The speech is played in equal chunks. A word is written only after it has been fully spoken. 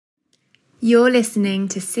You're listening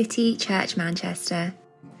to City Church Manchester.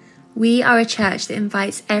 We are a church that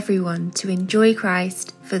invites everyone to enjoy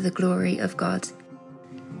Christ for the glory of God.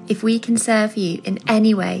 If we can serve you in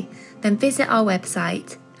any way, then visit our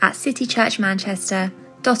website at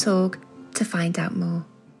citychurchmanchester.org to find out more.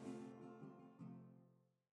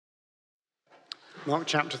 Mark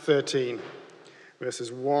chapter 13,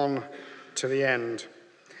 verses 1 to the end.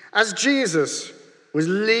 As Jesus was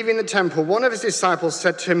leaving the temple, one of his disciples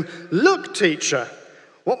said to him, "Look, teacher,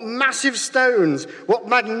 what massive stones, what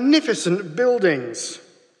magnificent buildings."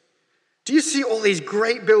 "Do you see all these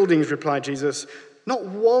great buildings?" replied Jesus. "Not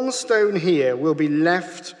one stone here will be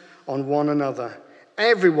left on one another.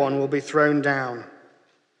 Everyone will be thrown down."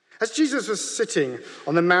 As Jesus was sitting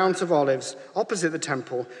on the Mount of Olives opposite the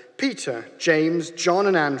temple, Peter, James, John,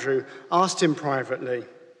 and Andrew asked him privately,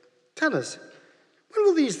 "Tell us, when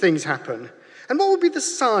will these things happen? And what will be the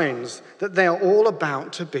signs that they are all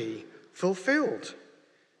about to be fulfilled?"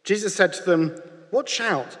 Jesus said to them, "Watch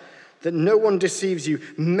out that no one deceives you.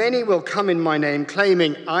 Many will come in my name,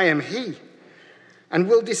 claiming, 'I am he,' and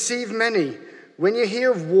will deceive many. When you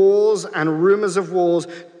hear of wars and rumors of wars,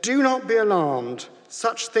 do not be alarmed.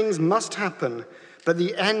 Such things must happen, but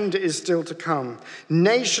the end is still to come.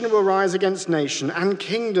 Nation will rise against nation, and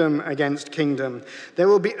kingdom against kingdom. There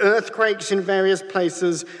will be earthquakes in various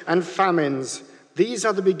places and famines. These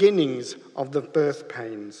are the beginnings of the birth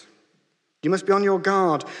pains. You must be on your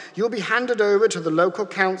guard. You'll be handed over to the local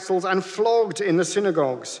councils and flogged in the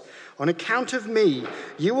synagogues. On account of me,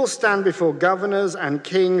 you will stand before governors and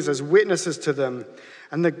kings as witnesses to them,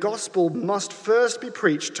 and the gospel must first be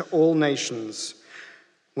preached to all nations.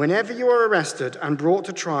 Whenever you are arrested and brought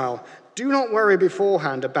to trial, do not worry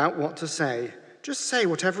beforehand about what to say. Just say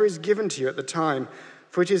whatever is given to you at the time,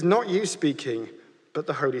 for it is not you speaking, but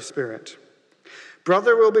the Holy Spirit.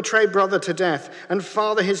 Brother will betray brother to death, and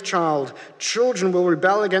father his child. Children will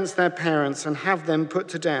rebel against their parents and have them put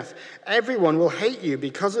to death. Everyone will hate you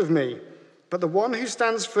because of me, but the one who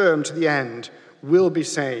stands firm to the end will be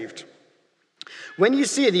saved. When you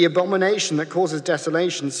see the abomination that causes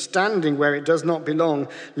desolation standing where it does not belong,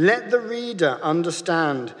 let the reader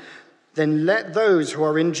understand. Then let those who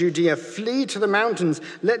are in Judea flee to the mountains.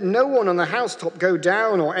 Let no one on the housetop go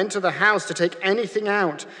down or enter the house to take anything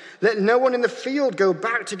out. Let no one in the field go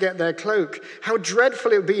back to get their cloak. How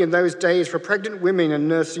dreadful it would be in those days for pregnant women and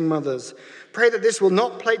nursing mothers. Pray that this will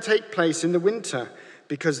not take place in the winter,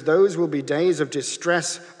 because those will be days of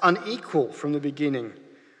distress unequal from the beginning,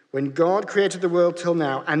 when God created the world till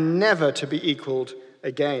now, and never to be equaled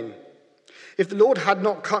again. If the Lord had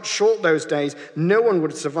not cut short those days, no one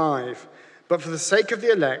would survive. But for the sake of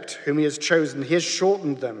the elect, whom he has chosen, he has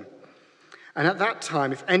shortened them. And at that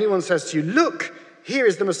time, if anyone says to you, 'Look, here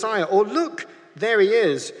is the Messiah,' or 'Look, there he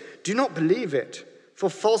is,' do not believe it. For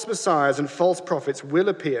false messiahs and false prophets will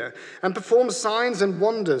appear and perform signs and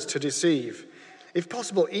wonders to deceive, if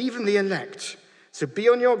possible, even the elect. So be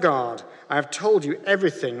on your guard. I have told you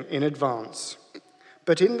everything in advance.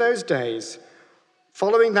 But in those days,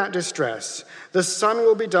 following that distress, the sun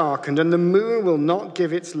will be darkened and the moon will not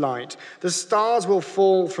give its light. The stars will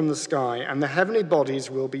fall from the sky and the heavenly bodies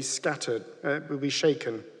will be shaken.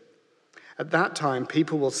 At that time,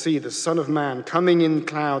 people will see the Son of Man coming in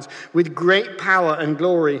clouds with great power and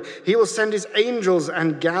glory. He will send his angels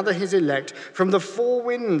and gather his elect from the four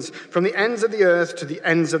winds, from the ends of the earth to the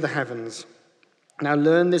ends of the heavens. Now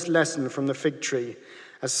learn this lesson from the fig tree.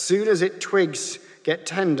 As soon as its twigs get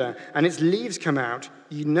tender and its leaves come out,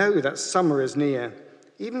 you know that summer is near.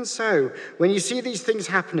 Even so, when you see these things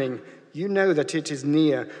happening, you know that it is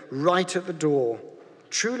near, right at the door.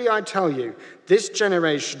 Truly I tell you, this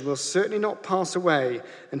generation will certainly not pass away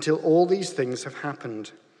until all these things have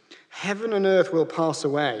happened. Heaven and earth will pass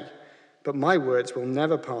away, but my words will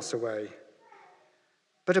never pass away.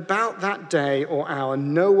 But about that day or hour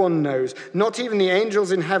no one knows, not even the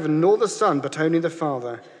angels in heaven, nor the Son, but only the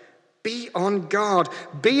Father. Be on guard,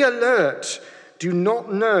 be alert. You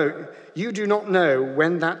do not know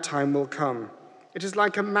when that time will come. It is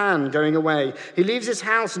like a man going away. He leaves his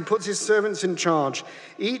house and puts his servants in charge,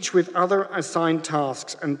 each with other assigned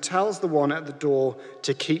tasks, and tells the one at the door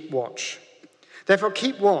to keep watch. Therefore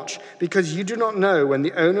keep watch, because you do not know when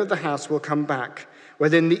the owner of the house will come back,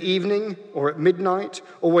 whether in the evening or at midnight,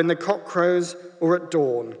 or when the cock crows or at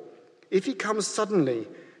dawn. If he comes suddenly,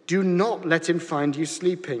 do not let him find you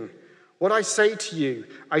sleeping. What I say to you,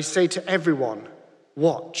 I say to everyone,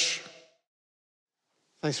 watch."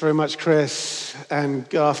 Thanks very much, Chris, and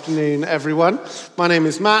good afternoon, everyone. My name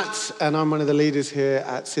is Matt, and I'm one of the leaders here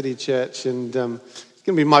at City Church, and it's going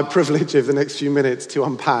to be my privilege over the next few minutes to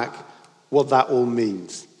unpack what that all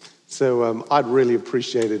means. So I'd really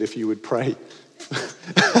appreciate it if you would pray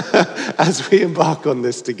as we embark on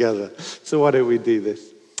this together. So why don't we do this?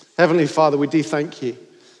 Heavenly Father, we do thank you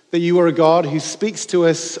that you are a God who speaks to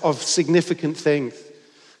us of significant things,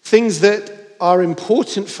 things that are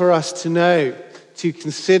important for us to know, to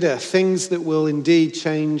consider, things that will indeed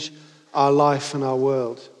change our life and our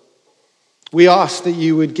world. We ask that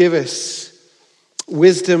you would give us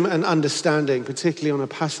wisdom and understanding, particularly on a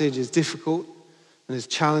passage as difficult and as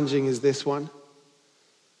challenging as this one.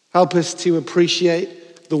 Help us to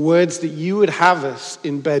appreciate the words that you would have us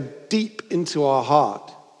embed deep into our heart.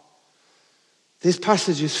 This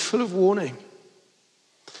passage is full of warning.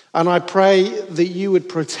 And I pray that you would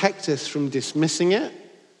protect us from dismissing it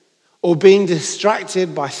or being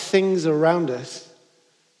distracted by things around us,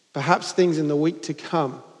 perhaps things in the week to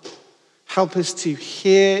come. Help us to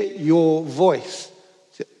hear your voice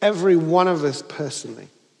to every one of us personally.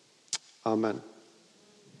 Amen.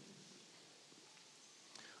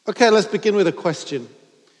 Okay, let's begin with a question.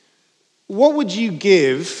 What would you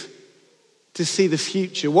give to see the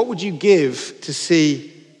future? What would you give to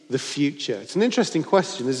see the future? It's an interesting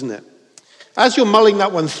question, isn't it? As you're mulling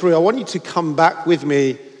that one through, I want you to come back with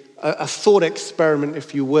me, a thought experiment,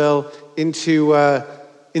 if you will, into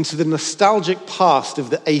the nostalgic past of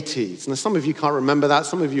the 80s. Now, some of you can't remember that.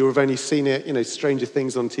 Some of you have only seen it, Stranger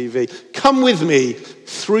Things on TV. Come with me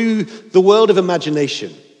through the world of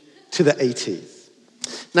imagination to the 80s.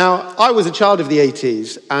 Now, I was a child of the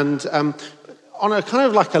 80s, and on a kind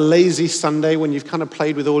of like a lazy Sunday when you've kind of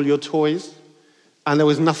played with all your toys and there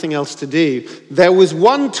was nothing else to do, there was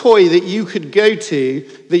one toy that you could go to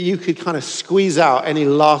that you could kind of squeeze out any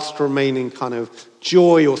last remaining kind of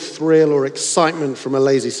joy or thrill or excitement from a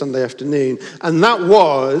lazy Sunday afternoon. And that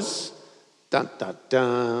was,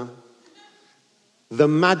 the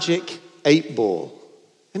Magic 8 Ball.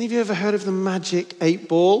 Any of you ever heard of the Magic 8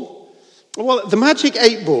 Ball? Well, the Magic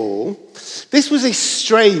 8 Ball, this was a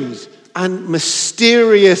strange and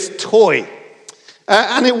mysterious toy.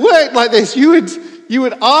 And it worked like this. You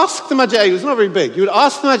would ask the Magic 8, it was not very big, you would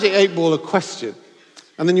ask the Magic 8 Ball a question,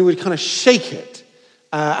 and then you would kind of shake it,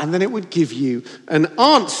 and then it would give you an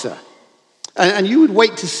answer. And you would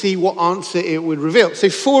wait to see what answer it would reveal. So,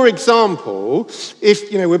 for example,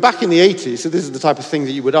 if, we're back in the 80s, so this is the type of thing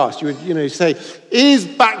that you would ask. You would, say, is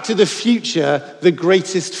Back to the Future the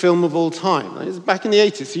greatest film of all time? It's back in the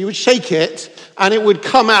 80s. So you would shake it, and it would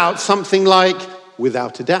come out something like,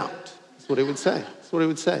 without a doubt. That's what it would say. That's what it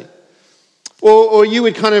would say. Or you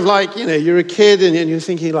would kind of like, you're a kid, and you're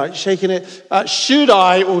thinking like, shaking it, should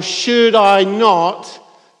I or should I not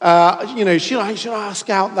should I ask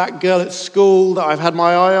out that girl at school that I've had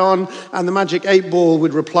my eye on? And the Magic 8 Ball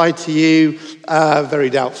would reply to you, very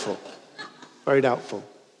doubtful. Very doubtful.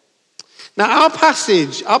 Now, our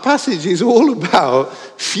passage is all about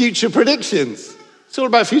future predictions. It's all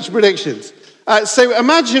about future predictions. So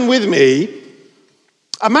imagine with me,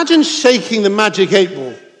 shaking the Magic 8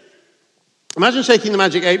 Ball. Imagine shaking the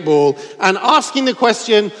Magic 8 Ball and asking the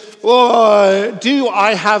question, do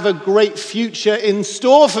I have a great future in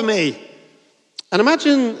store for me? And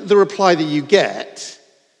imagine the reply that you get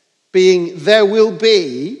being, there will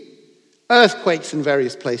be earthquakes in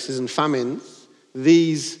various places and famines.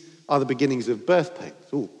 These are the beginnings of birth pains.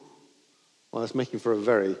 Ooh, well, that's making for a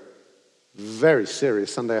very, very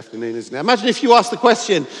serious Sunday afternoon, isn't it? Imagine if you ask the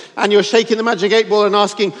question and you're shaking the Magic 8 Ball and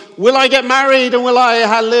asking, will I get married and will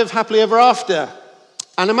I live happily ever after?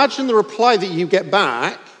 And imagine the reply that you get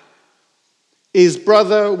back is,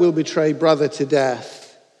 brother will betray brother to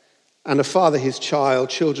death, and a father his child.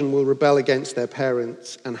 Children will rebel against their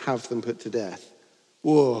parents and have them put to death.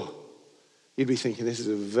 Whoa. You'd be thinking this is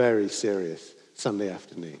a very serious Sunday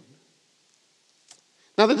afternoon.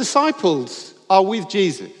 Now, the disciples are with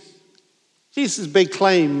Jesus. Jesus' big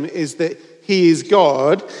claim is that he is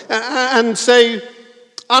God. And so,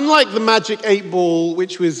 unlike the Magic 8 Ball,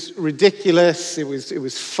 which was ridiculous, it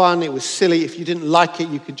was fun, it was silly. If you didn't like it,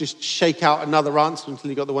 you could just shake out another answer until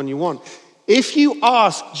you got the one you want. If you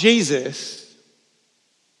ask Jesus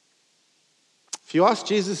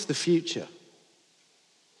the future,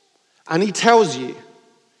 and he tells you,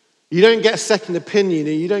 you don't get a second opinion,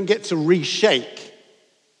 and you don't get to reshake.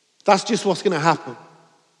 That's just what's going to happen.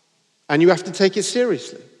 And you have to take it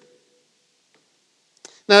seriously.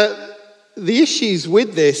 Now, the issues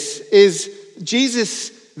with this is Jesus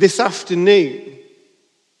this afternoon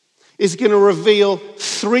is going to reveal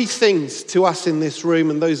three things to us in this room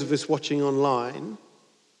and those of us watching online.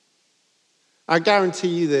 I guarantee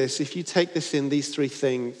you this, if you take this in, these three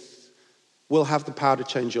things will have the power to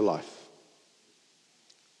change your life.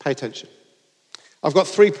 Pay attention. I've got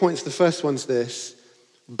 3 points. The first one's this: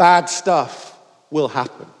 bad stuff will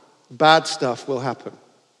happen. bad stuff will happen.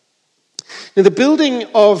 Now, the building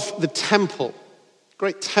of the temple,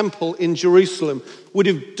 great temple in Jerusalem, would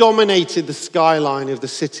have dominated the skyline of the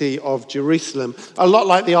city of Jerusalem, a lot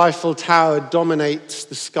like the Eiffel Tower dominates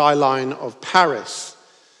the skyline of Paris.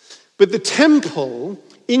 But the temple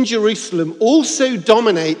in Jerusalem also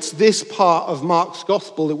dominates this part of Mark's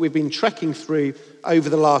gospel that we've been trekking through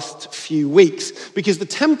over the last few weeks, because the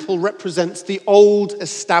temple represents the old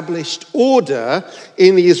established order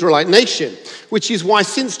in the Israelite nation, which is why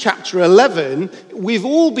since chapter 11, we've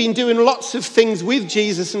all been doing lots of things with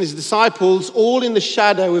Jesus and his disciples, all in the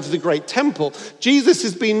shadow of the great temple. Jesus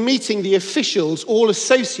has been meeting the officials all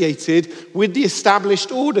associated with the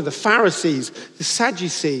established order, the Pharisees, the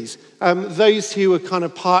Sadducees, those who were kind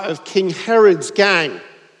of part of King Herod's gang,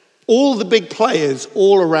 all the big players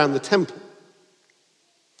all around the temple.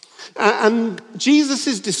 And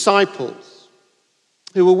Jesus' disciples,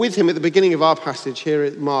 who were with him at the beginning of our passage here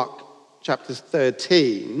at Mark chapter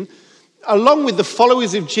 13, along with the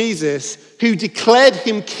followers of Jesus who declared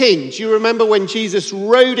him king. Do you remember when Jesus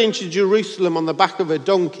rode into Jerusalem on the back of a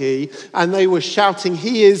donkey and they were shouting,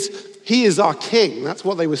 he is our king? That's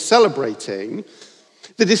what they were celebrating.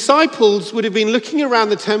 The disciples would have been looking around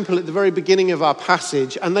the temple at the very beginning of our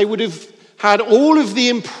passage, and they would have had all of the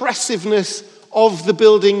impressiveness of the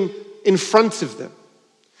building in front of them.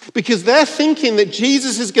 Because they're thinking that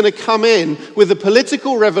Jesus is going to come in with a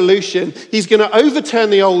political revolution. He's going to overturn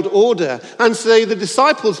the old order. And so the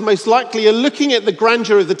disciples most likely are looking at the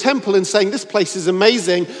grandeur of the temple and saying, this place is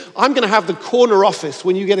amazing. I'm going to have the corner office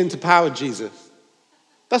when you get into power, Jesus.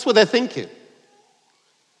 That's what they're thinking.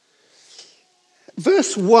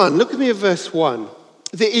 Verse 1, look at me at verse 1.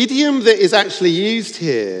 The idiom that is actually used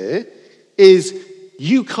here is,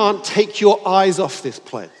 you can't take your eyes off this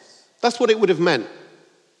place. That's what it would have meant.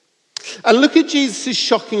 And look at Jesus'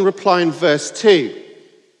 shocking reply in verse 2.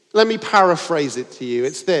 Let me paraphrase it to you.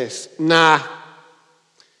 It's this: nah,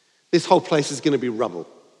 this whole place is going to be rubble.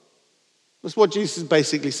 That's what Jesus is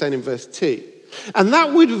basically saying in verse 2. And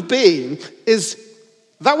that would have been,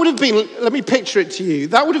 let me picture it to you,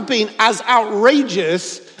 that would have been as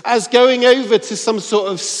outrageous as going over to some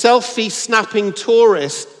sort of selfie-snapping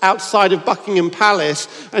tourist outside of Buckingham Palace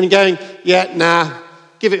and going, yeah, nah,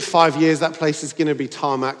 give it 5 years, that place is going to be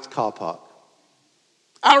tarmacked car park.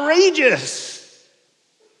 Outrageous!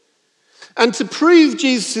 And to prove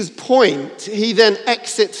Jesus' point, he then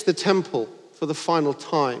exits the temple for the final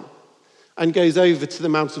time and goes over to the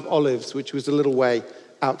Mount of Olives, which was a little way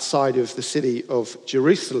outside of the city of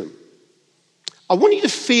Jerusalem. I want you to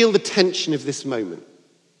feel the tension of this moment.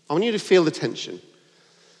 I want you to feel the tension.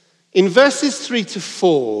 In verses 3 to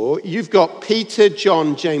 4, you've got Peter,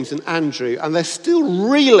 John, James, and Andrew, and they're still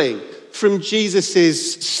reeling from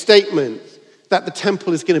Jesus' statement that the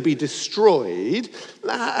temple is going to be destroyed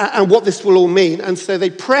and what this will all mean. And so they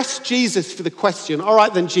press Jesus for the question, all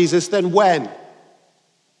right then, Jesus, then when?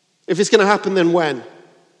 If it's going to happen, then when?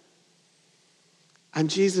 And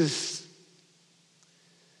Jesus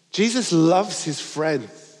loves his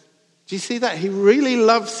friends. Do you see that? He really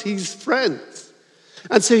loves his friends.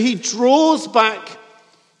 And so he draws back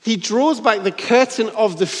the curtain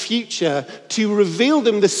of the future to reveal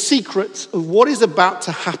them the secrets of what is about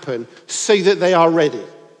to happen so that they are ready.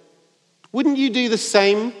 Wouldn't you do the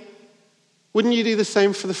same? Wouldn't you do the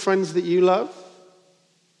same for the friends that you love?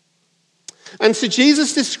 And so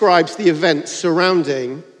Jesus describes the events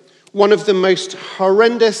surrounding one of the most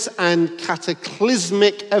horrendous and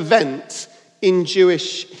cataclysmic events in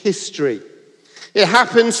Jewish history. It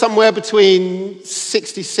happened somewhere between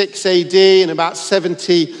 66 AD and about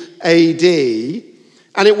 70 AD,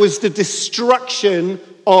 and it was the destruction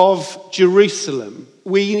of Jerusalem.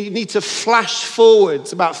 We need to flash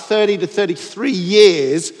forwards about 30 to 33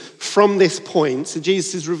 years from this point. So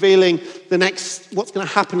Jesus is revealing what's going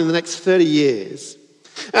to happen in the next 30 years.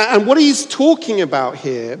 And what he's talking about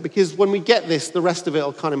here, because when we get this, the rest of it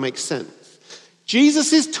will kind of make sense.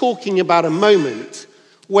 Jesus is talking about a moment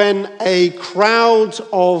when a crowd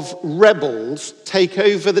of rebels take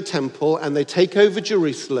over the temple and they take over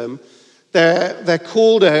Jerusalem. They're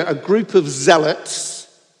called a group of zealots,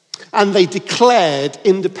 and they declared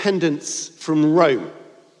independence from Rome.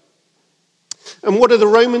 And what do the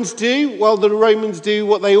Romans do? Well, the Romans do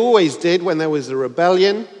what they always did when there was a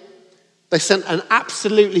rebellion. They sent an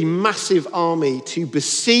absolutely massive army to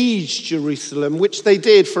besiege Jerusalem, which they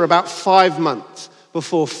did for about 5 months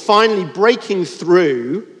before finally breaking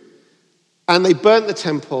through, and they burnt the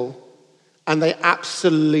temple and they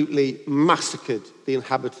absolutely massacred the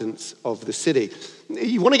inhabitants of the city.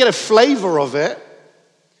 You want to get a flavor of it?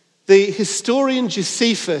 The historian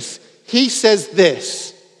Josephus, he says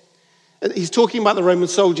this: He's talking about the Roman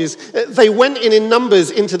soldiers. They went in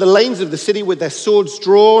numbers into the lanes of the city with their swords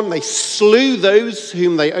drawn. They slew those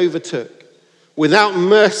whom they overtook without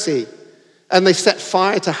mercy. And they set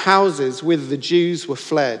fire to houses whither the Jews were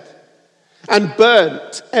fled, and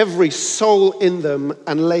burnt every soul in them,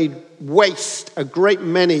 and laid waste a great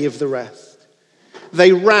many of the rest.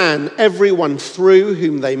 They ran everyone through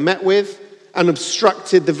whom they met with, and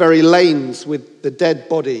obstructed the very lanes with the dead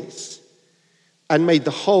bodies, and made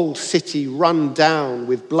the whole city run down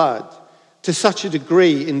with blood, to such a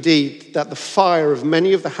degree indeed that the fire of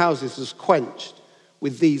many of the houses was quenched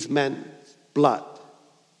with these men's blood.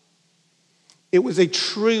 It was a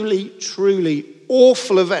truly, truly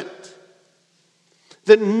awful event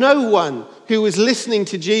that no one who was listening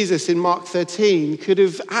to Jesus in Mark 13 could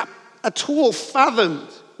have at all fathomed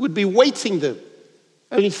would be waiting them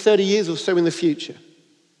only 30 years or so in the future.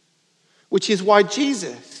 Which is why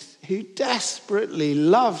Jesus, who desperately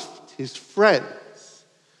loved his friends,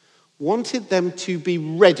 wanted them to be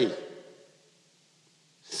ready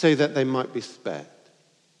so that they might be spared.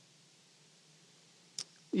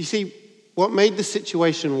 You see, what made the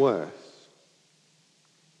situation worse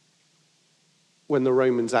when the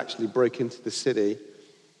Romans actually broke into the city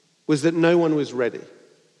was that no one was ready.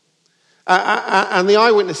 And the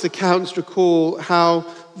eyewitness accounts recall how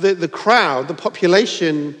the crowd, the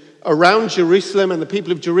population around Jerusalem and the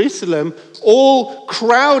people of Jerusalem all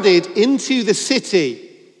crowded into the city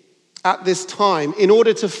at this time in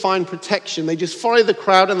order to find protection. They just followed the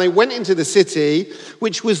crowd and they went into the city,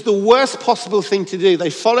 which was the worst possible thing to do. They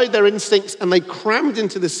followed their instincts and they crammed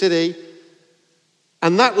into the city,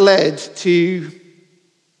 and that led to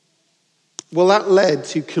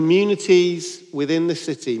communities within the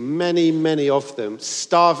city, many, many of them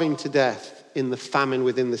starving to death in the famine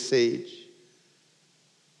within the siege.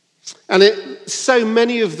 And so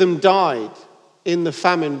many of them died in the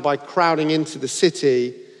famine by crowding into the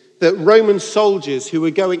city that Roman soldiers who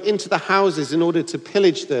were going into the houses in order to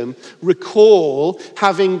pillage them recall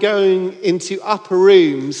having going into upper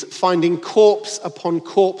rooms, finding corpse upon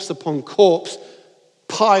corpse upon corpse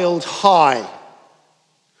piled high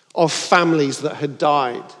of families that had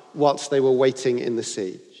died whilst they were waiting in the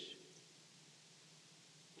siege.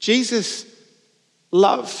 Jesus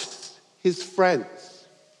loved his friends,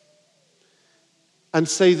 and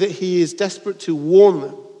so that he is desperate to warn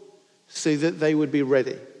them so that they would be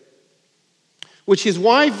ready. Which is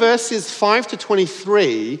why verses 5 to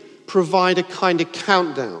 23 provide a kind of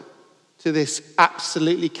countdown to this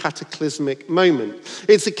absolutely cataclysmic moment.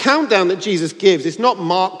 It's a countdown that Jesus gives. It's not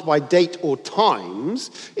marked by date or times.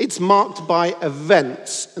 It's marked by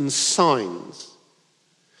events and signs.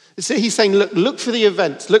 So he's saying, look for the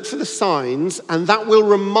events, look for the signs, and that will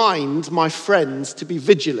remind my friends to be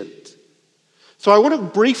vigilant. So I want to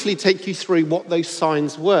briefly take you through what those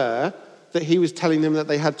signs were that he was telling them that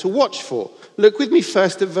they had to watch for. Look with me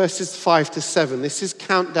first at verses 5 to 7. This is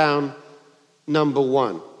countdown number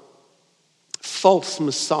 1. False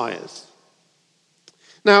messiahs.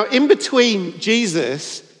 Now, in between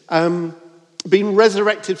Jesus being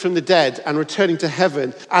resurrected from the dead and returning to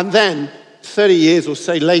heaven, and then 30 years or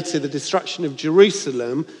so later, the destruction of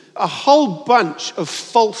Jerusalem, a whole bunch of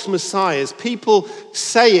false messiahs, people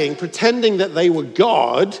pretending that they were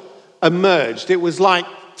God, emerged. It was like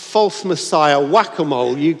false messiah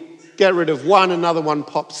whack-a-mole. You get rid of one, another one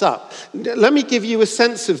pops up. Let me give you a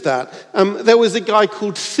sense of that. There was a guy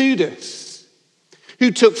called Theudas who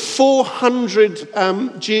took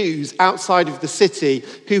 400 Jews outside of the city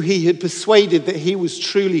who he had persuaded that he was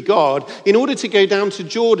truly God in order to go down to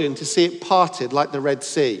Jordan to see it parted like the Red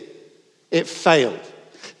Sea. It failed.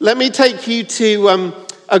 Let me take you to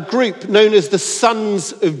a group known as the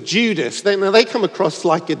Sons of Judas. They come across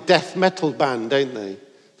like a death metal band, don't they?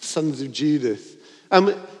 Sons of Judas.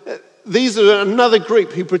 These are another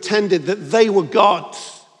group who pretended that they were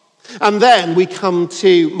gods. And then we come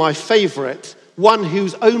to my favorite, one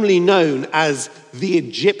who's only known as the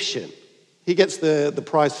Egyptian. He gets the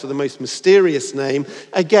prize for the most mysterious name.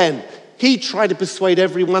 Again, he tried to persuade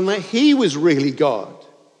everyone that he was really God.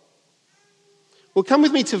 Well, come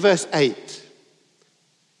with me to verse 8.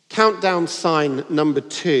 Countdown sign number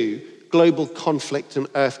 2, global conflict and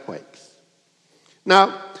earthquakes.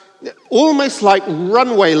 Now, almost like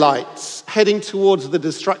runway lights heading towards the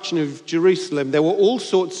destruction of Jerusalem, there were all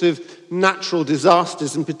sorts of natural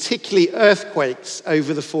disasters and particularly earthquakes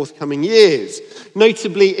over the forthcoming years.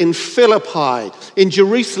 Notably in Philippi, in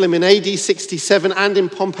Jerusalem in AD 67 and in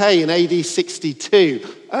Pompeii in AD 62.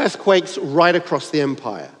 Earthquakes right across the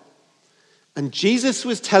empire. And Jesus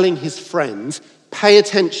was telling his friends, pay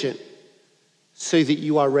attention so that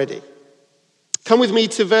you are ready. Come with me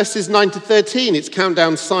to verses 9 to 13. It's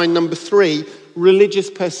countdown sign number 3, religious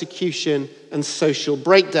persecution and social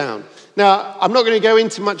breakdown. Now, I'm not going to go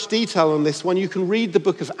into much detail on this one. You can read the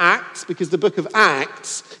book of Acts, because the book of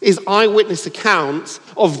Acts is eyewitness accounts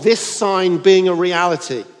of this sign being a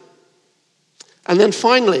reality. And then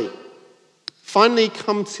finally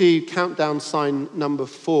come to countdown sign number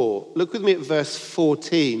 4. Look with me at verse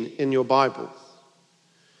 14 in your Bibles.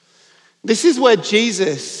 This is where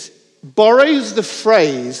Jesus borrows the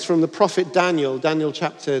phrase from the prophet Daniel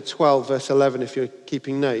chapter 12, verse 11, if you're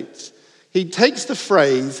keeping notes. He takes the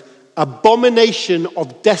phrase, abomination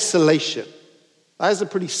of desolation. That is a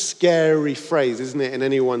pretty scary phrase, isn't it, in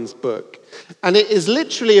anyone's book? And it is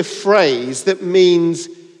literally a phrase that means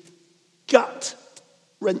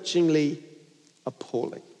gut-wrenchingly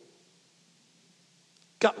appalling.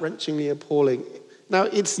 Gut-wrenchingly appalling. Now,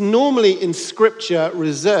 it's normally in Scripture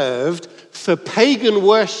reserved for pagan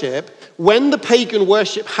worship when the pagan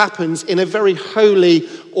worship happens in a very holy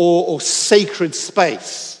or sacred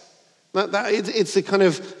space. It's a kind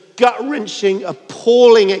of gut-wrenching,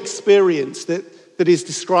 appalling experience that is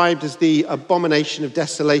described as the abomination of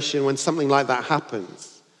desolation when something like that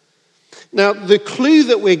happens. Now, the clue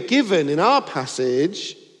that we're given in our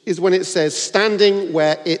passage is when it says, standing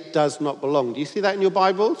where it does not belong. Do you see that in your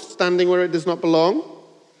Bible? Standing where it does not belong?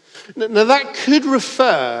 Now, that could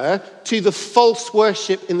refer to the false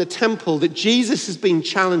worship in the temple that Jesus has been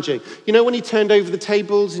challenging. You know when he turned over the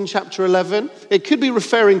tables in chapter 11? It could be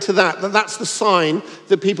referring to that's the sign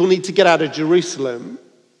that people need to get out of Jerusalem.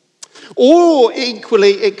 Or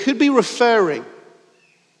equally, it could be referring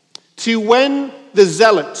to when the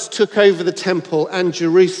Zealots took over the temple and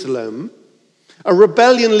Jerusalem. A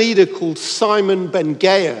rebellion leader called Simon Ben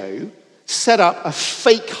Geo set up a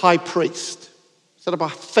fake high priest.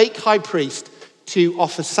 To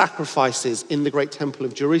offer sacrifices in the great temple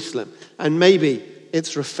of Jerusalem. And maybe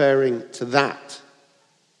it's referring to that.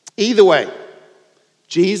 Either way,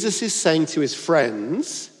 Jesus is saying to his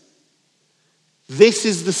friends, this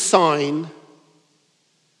is the sign,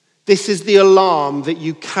 this is the alarm that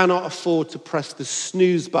you cannot afford to press the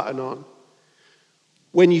snooze button on.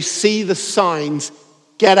 When you see the signs,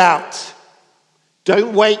 get out.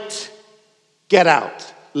 Don't wait. Get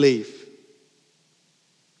out. Leave.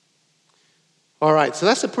 All right, so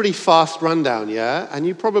that's a pretty fast rundown, yeah? And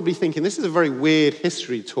you're probably thinking, this is a very weird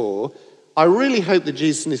history tour. I really hope that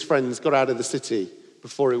Jesus and his friends got out of the city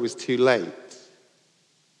before it was too late.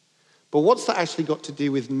 But what's that actually got to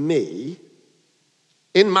do with me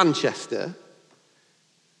in Manchester,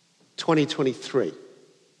 2023?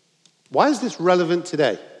 Why is this relevant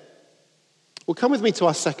today? Well, come with me to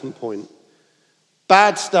our second point.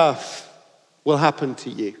 Bad stuff will happen to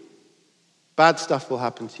you. Bad stuff will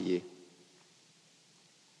happen to you.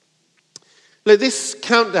 Look, this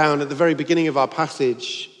countdown at the very beginning of our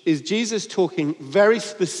passage is Jesus talking very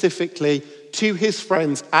specifically to his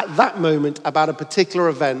friends at that moment about a particular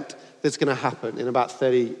event that's going to happen in about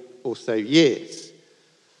 30 or so years.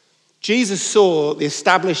 Jesus saw the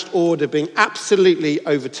established order being absolutely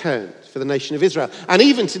overturned for the nation of Israel. And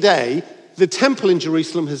even today, the temple in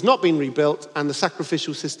Jerusalem has not been rebuilt and the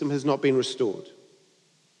sacrificial system has not been restored.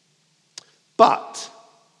 But,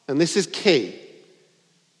 and this is key,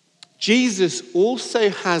 Jesus also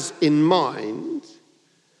has in mind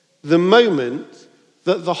the moment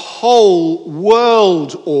that the whole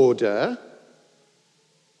world order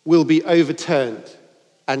will be overturned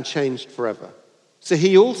and changed forever. So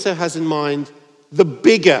he also has in mind the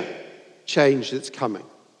bigger change that's coming.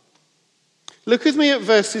 Look with me at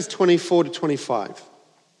verses 24 to 25.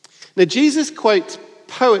 Now, Jesus quotes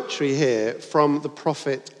poetry here from the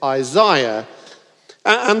prophet Isaiah.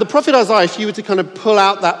 And the prophet Isaiah, if you were to kind of pull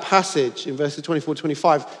out that passage in verses 24 to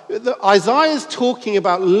 25, Isaiah is talking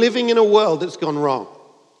about living in a world that's gone wrong.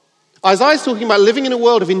 Isaiah is talking about living in a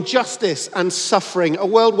world of injustice and suffering, a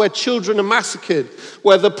world where children are massacred,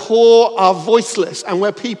 where the poor are voiceless, and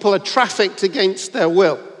where people are trafficked against their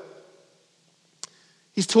will.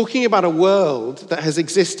 He's talking about a world that has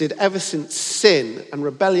existed ever since sin and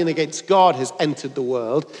rebellion against God has entered the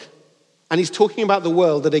world. And he's talking about the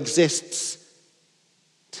world that exists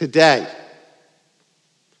today.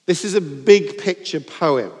 This is a big picture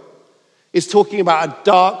poem. It's talking about a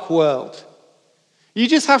dark world. You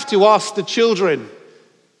just have to ask the children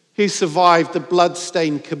who survived the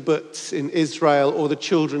blood-stained kibbutz in Israel or the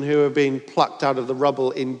children who are being plucked out of the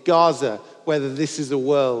rubble in Gaza whether this is a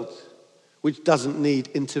world which doesn't need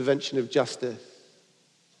intervention of justice.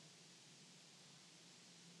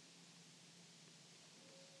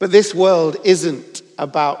 But this world isn't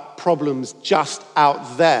about problems just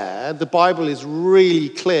out there. The Bible is really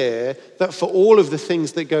clear that for all of the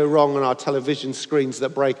things that go wrong on our television screens that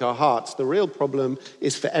break our hearts, the real problem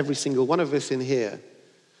is for every single one of us in here.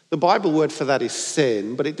 The Bible word for that is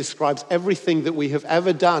sin, but it describes everything that we have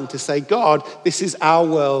ever done to say, God, this is our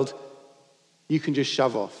world, you can just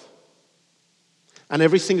shove off. And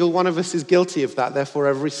every single one of us is guilty of that. Therefore,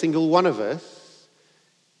 every single one of us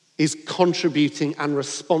is contributing and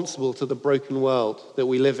responsible to the broken world that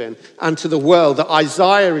we live in and to the world that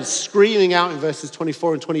Isaiah is screaming out in verses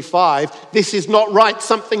 24 and 25, this is not right,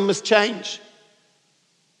 something must change.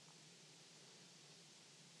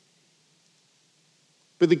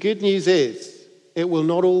 But the good news is, it will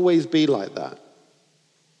not always be like that.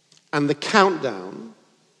 And the countdown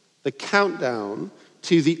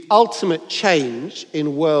to the ultimate change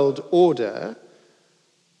in world order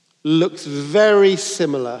looks very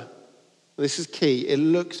similar. This is key. It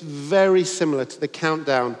looks very similar to the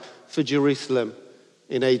countdown for Jerusalem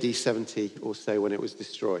in AD 70 or so when it was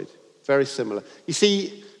destroyed. Very similar. You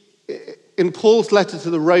see, in Paul's letter to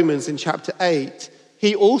the Romans in chapter 8,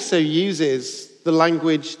 he also uses the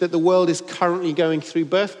language that the world is currently going through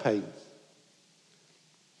birth pains.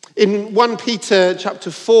 In 1 Peter chapter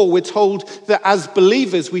 4, we're told that as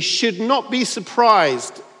believers, we should not be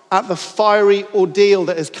surprised at the fiery ordeal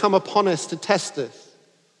that has come upon us to test us.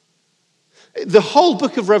 The whole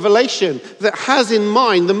book of Revelation that has in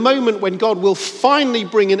mind the moment when God will finally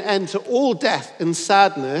bring an end to all death and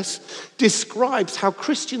sadness describes how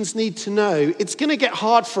Christians need to know it's going to get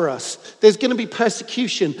hard for us. There's going to be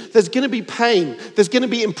persecution. There's going to be pain. There's going to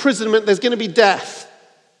be imprisonment. There's going to be death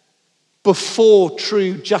before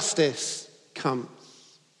true justice comes.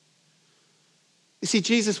 You see,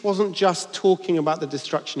 Jesus wasn't just talking about the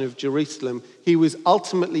destruction of Jerusalem. He was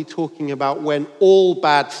ultimately talking about when all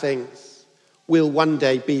bad things will one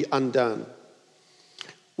day be undone.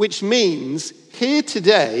 Which means here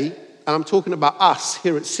today, and I'm talking about us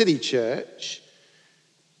here at City Church,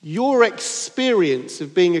 your experience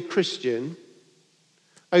of being a Christian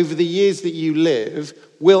over the years that you live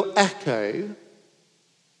will echo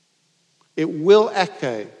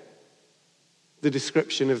the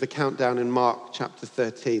description of the countdown in Mark chapter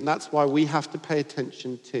 13. That's why we have to pay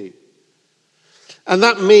attention too. And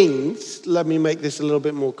that means, let me make this a little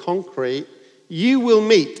bit more concrete, you will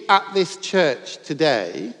meet at this church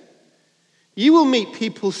today, you will meet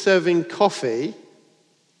people serving coffee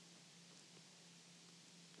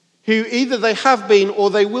who either they have been or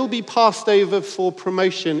they will be passed over for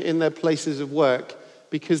promotion in their places of work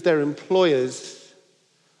because their employers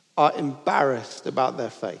are embarrassed about their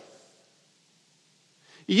faith.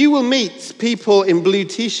 You will meet people in blue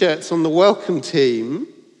t-shirts on the welcome team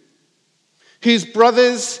whose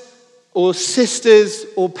brothers or sisters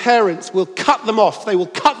or parents will cut them off. They will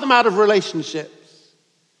cut them out of relationships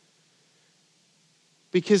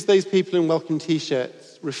because those people in welcome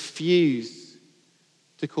t-shirts refuse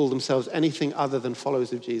to call themselves anything other than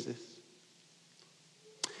followers of Jesus.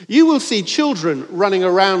 You will see children running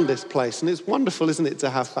around this place, and it's wonderful, isn't it, to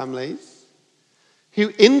have families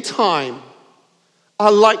who in time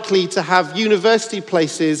are likely to have university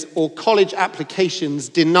places or college applications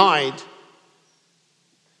denied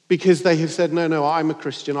because they have said, no, I'm a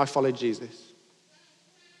Christian, I follow Jesus.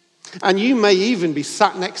 And you may even be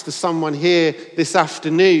sat next to someone here this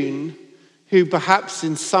afternoon who perhaps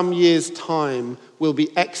in some years' time will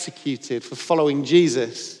be executed for following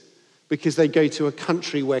Jesus because they go to a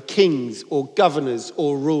country where kings or governors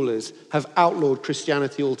or rulers have outlawed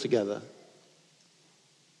Christianity altogether.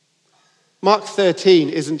 Mark 13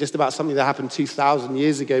 isn't just about something that happened 2,000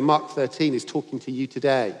 years ago. Mark 13 is talking to you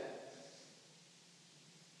today.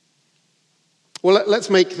 Well, let's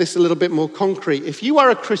make this a little bit more concrete. If you are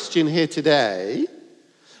a Christian here today,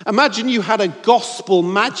 imagine you had a gospel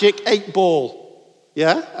magic 8-ball.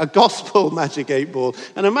 Yeah? A gospel magic 8-ball.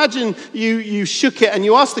 And imagine you shook it and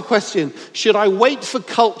you asked the question, should I wait for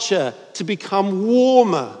culture to become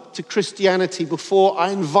warmer to Christianity before I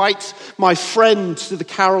invite my friend to the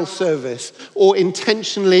carol service or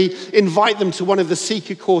intentionally invite them to one of the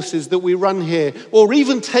seeker courses that we run here or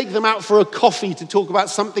even take them out for a coffee to talk about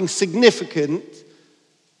something significant?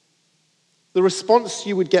 The response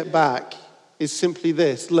you would get back is simply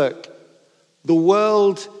this. Look, the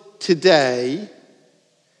world today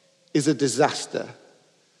is a disaster.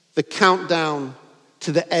 The countdown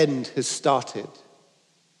to the end has started.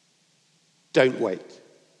 Don't wait.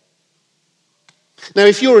 Now,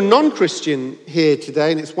 if you're a non-Christian here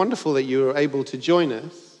today, and it's wonderful that you are able to join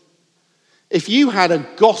us, if you had a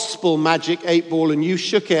gospel magic 8-ball and you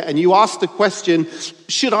shook it and you asked the question,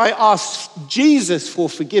 should I ask Jesus for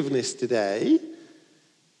forgiveness today?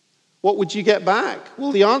 what would you get back?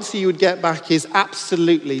 Well, the answer you would get back is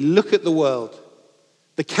absolutely. Look at the world.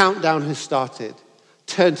 The countdown has started.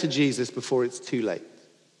 Turn to Jesus before it's too late.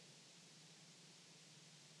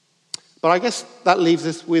 But I guess that leaves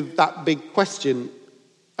us with that big question.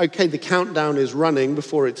 Okay, the countdown is running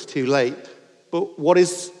before it's too late, but what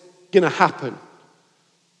is going to happen?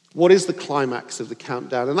 What is the climax of the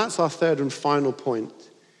countdown? And that's our third and final point.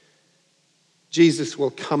 Jesus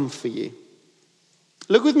will come for you.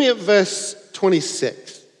 Look with me at verse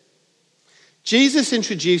 26. Jesus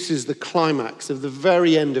introduces the climax of the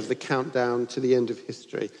very end of the countdown to the end of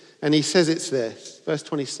history. And he says it's this, verse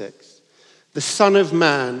 26. The Son of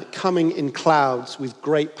Man coming in clouds with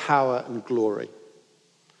great power and glory.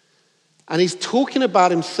 And he's talking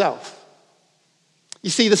about himself. You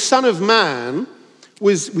see, the Son of Man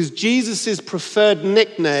was Jesus' preferred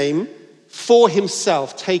nickname for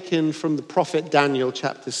himself, taken from the prophet Daniel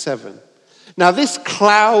chapter 7. Now, this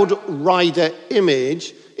cloud rider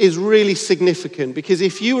image is really significant because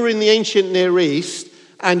if you were in the ancient Near East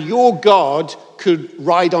and your God could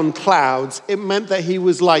ride on clouds, it meant that he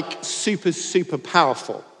was like super, super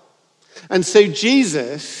powerful. And so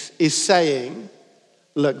Jesus is saying,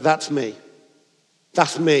 look, that's me.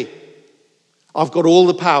 That's me. I've got all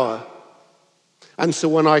the power. And so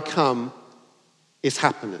when I come, it's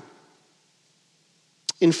happening.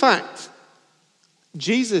 In fact,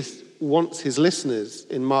 Jesus wants his listeners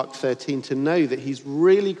in Mark 13 to know that he's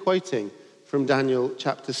really quoting from Daniel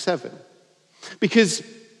chapter 7. Because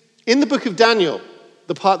in the book of Daniel,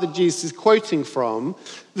 the part that Jesus is quoting from,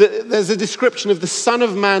 there's a description of the Son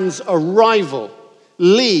of Man's arrival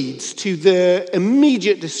leads to the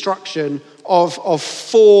immediate destruction of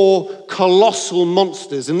four colossal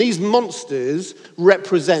monsters. And these monsters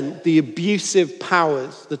represent the abusive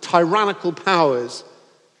powers, the tyrannical powers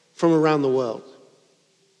from around the world.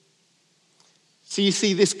 So you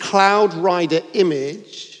see, this cloud rider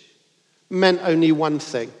image meant only one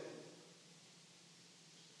thing.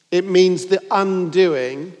 It means the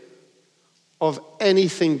undoing of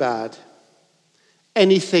anything bad,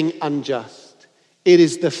 anything unjust. It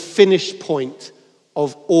is the finish point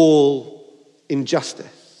of all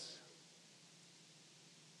injustice.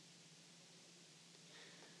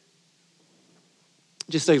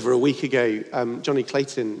 Just over a week ago, Johnny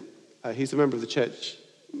Clayton, who's a member of the church,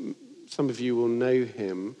 some of you will know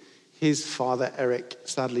him, his father, Eric,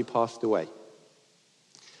 sadly passed away.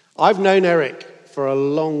 I've known Eric for a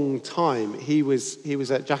long time. He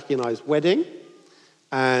was at Jackie and I's wedding,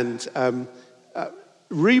 and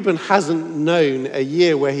Reuben hasn't known a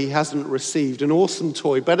year where he hasn't received an awesome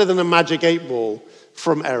toy, better than a Magic 8 Ball,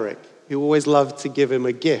 from Eric, who always loved to give him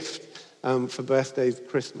a gift for birthdays,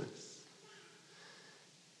 Christmas.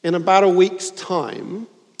 In about a week's time,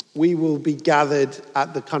 we will be gathered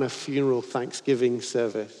at the kind of funeral Thanksgiving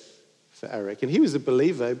service for Eric. And he was a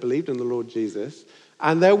believer, believed in the Lord Jesus.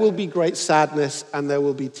 And there will be great sadness and there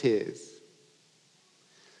will be tears.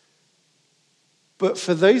 But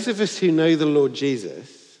for those of us who know the Lord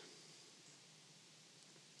Jesus,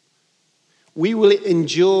 we will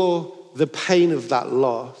endure the pain of that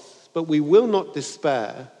loss, but we will not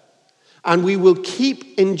despair. And we will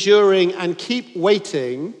keep enduring and keep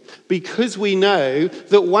waiting because we know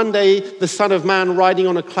that one day the Son of Man riding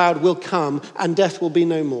on a cloud will come and death will be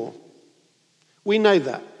no more. We know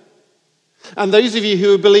that. And those of you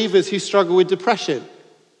who are believers who struggle with depression,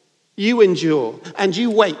 you endure and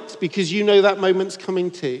you wait because you know that moment's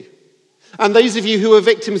coming too. And those of you who are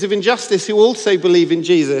victims of injustice who also believe in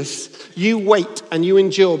Jesus, you wait and you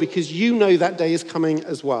endure because you know that day is coming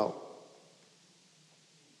as well.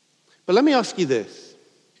 But let me ask you this.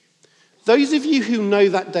 Those of you who know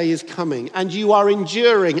that day is coming and you are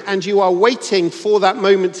enduring and you are waiting for that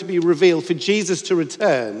moment to be revealed, for Jesus to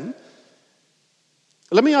return,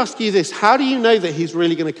 let me ask you this. How do you know that he's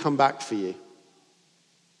really going to come back for you?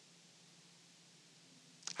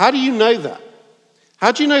 How do you know that?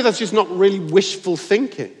 How do you know that's just not really wishful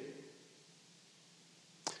thinking?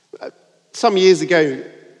 Some years ago,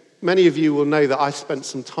 many of you will know that I spent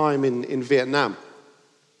some time in Vietnam.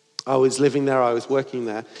 I was living there, I was working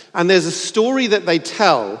there. And there's a story that they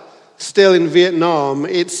tell still in Vietnam.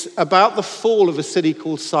 It's about the fall of a city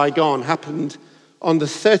called Saigon. Happened on the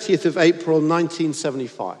 30th of April,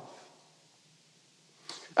 1975.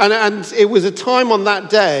 And it was a time on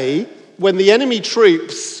that day when the enemy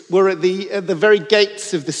troops were at the very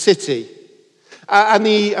gates of the city. And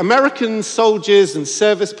the American soldiers and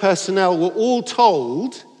service personnel were all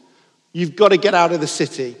told, you've got to get out of the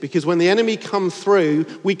city because when the enemy come through,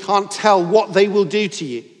 we can't tell what they will do to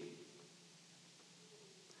you.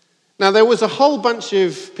 Now, there was a whole bunch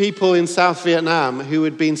of people in South Vietnam who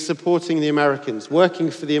had been supporting the Americans, working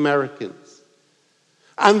for the Americans.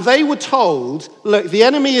 And they were told, look, the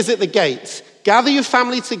enemy is at the gates. Gather your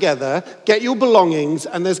family together, get your belongings,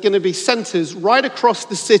 and there's going to be centers right across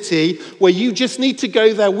the city where you just need to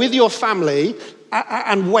go there with your family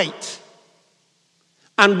and wait.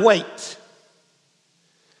 And wait.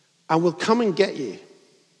 And we'll come and get you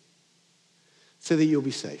so that you'll be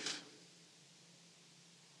safe.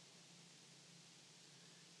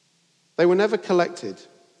 They were never collected.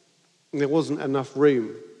 There wasn't enough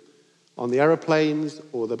room on the aeroplanes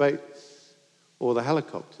or the boats or the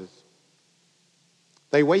helicopters.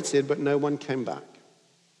 They waited, but no one came back.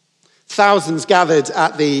 Thousands gathered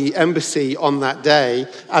at the embassy on that day,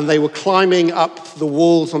 and they were climbing up the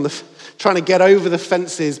walls, trying to get over the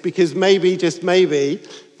fences because maybe, just maybe,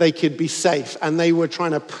 they could be safe. And they were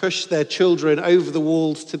trying to push their children over the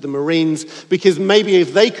walls to the Marines because maybe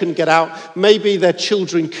if they couldn't get out, maybe their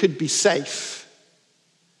children could be safe.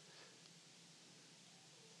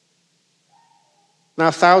 Now,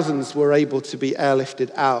 thousands were able to be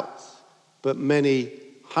airlifted out, but many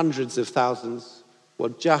hundreds of thousands were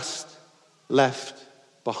just left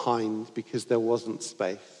behind because there wasn't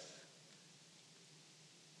space.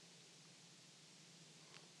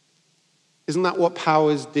 Isn't that what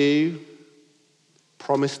powers do?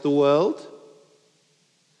 Promise the world.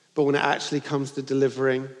 But when it actually comes to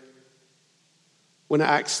delivering, when it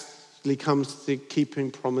actually comes to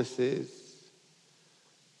keeping promises,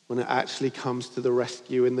 when it actually comes to the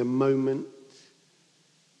rescue in the moment,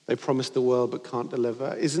 they promise the world but can't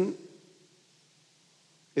deliver. Isn't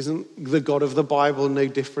the God of the Bible no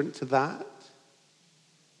different to that?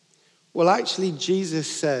 Well, actually,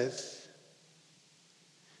 Jesus says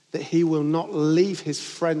that he will not leave his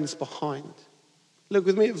friends behind. Look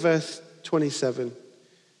with me at verse 27.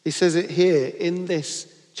 He says it here in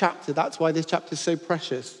this chapter. That's why this chapter is so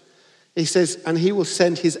precious. He says, and he will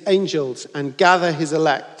send his angels and gather his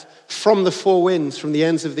elect from the four winds, from the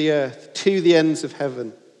ends of the earth to the ends of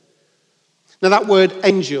heaven. Now that word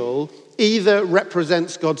angel either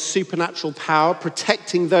represents God's supernatural power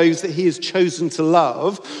protecting those that he has chosen to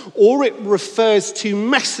love, or it refers to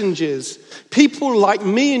messengers, people like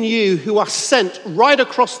me and you who are sent right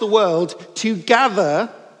across the world to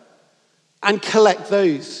gather and collect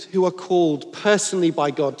those who are called personally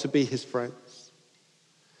by God to be his friends.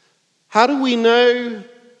 How do we know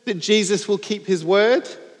that Jesus will keep his word?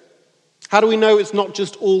 How do we know it's not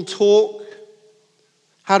just all talk?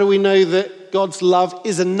 How do we know that God's love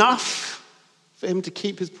is enough for him to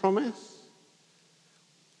keep his promise?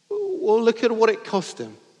 Well, look at what it cost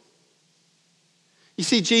him. You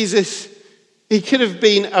see, Jesus, he could have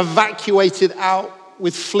been evacuated out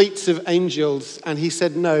with fleets of angels, and he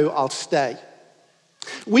said, no, I'll stay.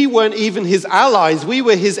 We weren't even his allies, we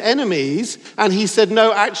were his enemies, and he said,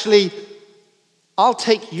 no, actually, I'll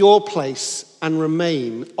take your place and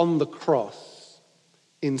remain on the cross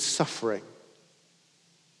in suffering.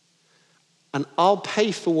 And I'll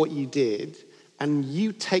pay for what you did, and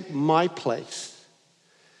you take my place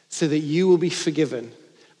so that you will be forgiven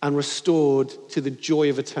and restored to the joy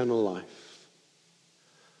of eternal life.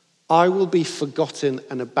 I will be forgotten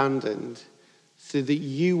and abandoned so that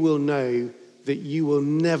you will know that you will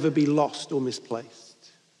never be lost or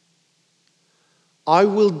misplaced. I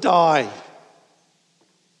will die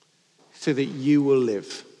so that you will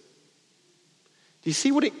live. Do you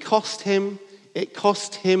see what it cost him? It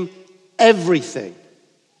cost him everything.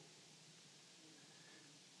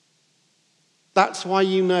 That's why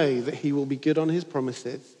you know that he will be good on his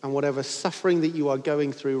promises, and whatever suffering that you are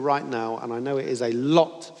going through right now, and I know it is a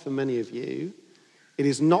lot for many of you, it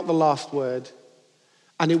is not the last word,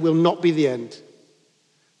 and it will not be the end.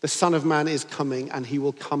 The Son of Man is coming, and he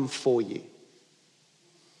will come for you.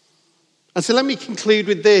 And so let me conclude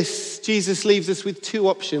with this. Jesus leaves us with two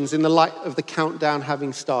options in the light of the countdown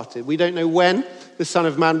having started. We don't know when the Son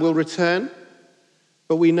of Man will return,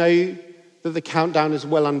 but we know that the countdown is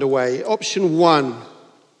well underway. Option one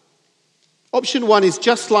is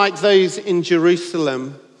just like those in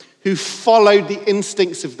Jerusalem who followed the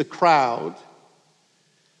instincts of the crowd,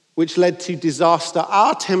 which led to disaster.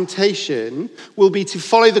 Our temptation will be to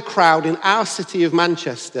follow the crowd in our city of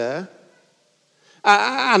Manchester,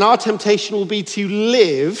 and our temptation will be to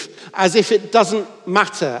live as if it doesn't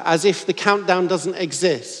matter, as if the countdown doesn't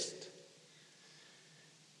exist.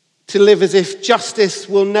 To live as if justice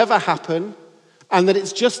will never happen and that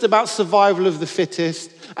it's just about survival of the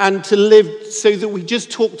fittest, and to live so that we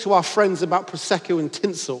just talk to our friends about Prosecco and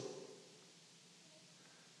tinsel.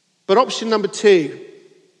 But option number two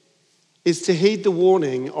is to heed the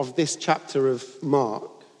warning of this chapter of Mark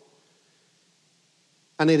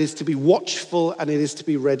and it is to be watchful, and it is to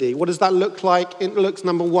be ready. What does that look like? It looks,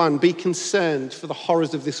 number one, be concerned for the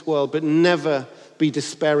horrors of this world, but never be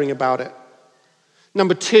despairing about it.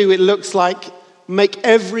 Number two, it looks like make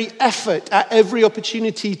every effort at every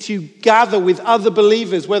opportunity to gather with other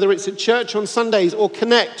believers, whether it's at church on Sundays or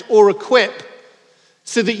connect or equip,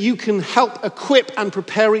 so that you can help equip and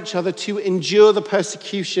prepare each other to endure the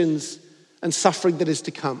persecutions and suffering that is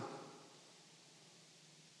to come.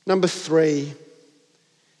 Number three,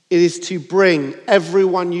 it is to bring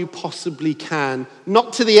everyone you possibly can,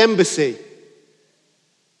 not to the embassy,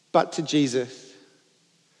 but to Jesus,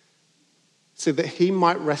 so that he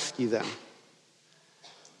might rescue them.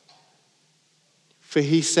 For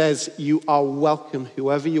he says, you are welcome,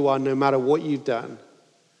 whoever you are, no matter what you've done,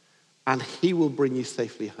 and he will bring you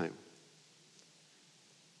safely home.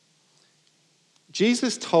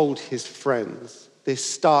 Jesus told his friends this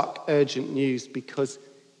stark, urgent news because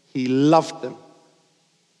he loved them.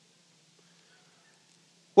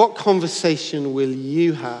 What conversation will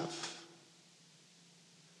you have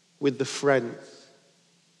with the friends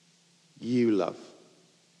you love?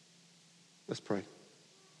 Let's pray.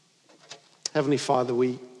 Heavenly Father,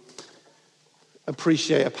 we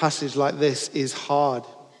appreciate a passage like this is hard.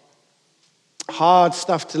 Hard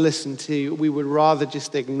stuff to listen to. We would rather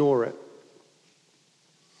just ignore it.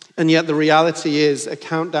 And yet the reality is a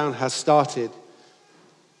countdown has started.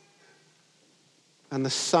 And the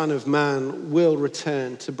Son of Man will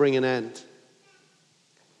return to bring an end.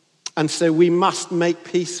 And so we must make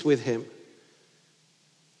peace with him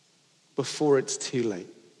before it's too late.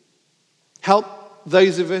 Help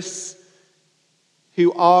those of us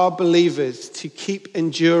who are believers to keep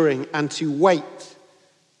enduring and to wait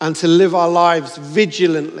and to live our lives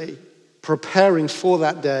vigilantly, preparing for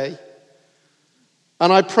that day.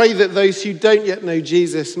 And I pray that those who don't yet know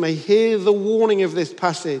Jesus may hear the warning of this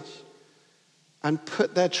passage and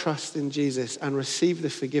put their trust in Jesus and receive the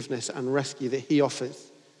forgiveness and rescue that he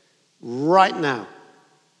offers right now,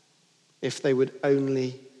 if they would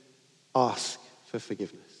only ask for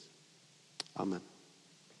forgiveness. Amen.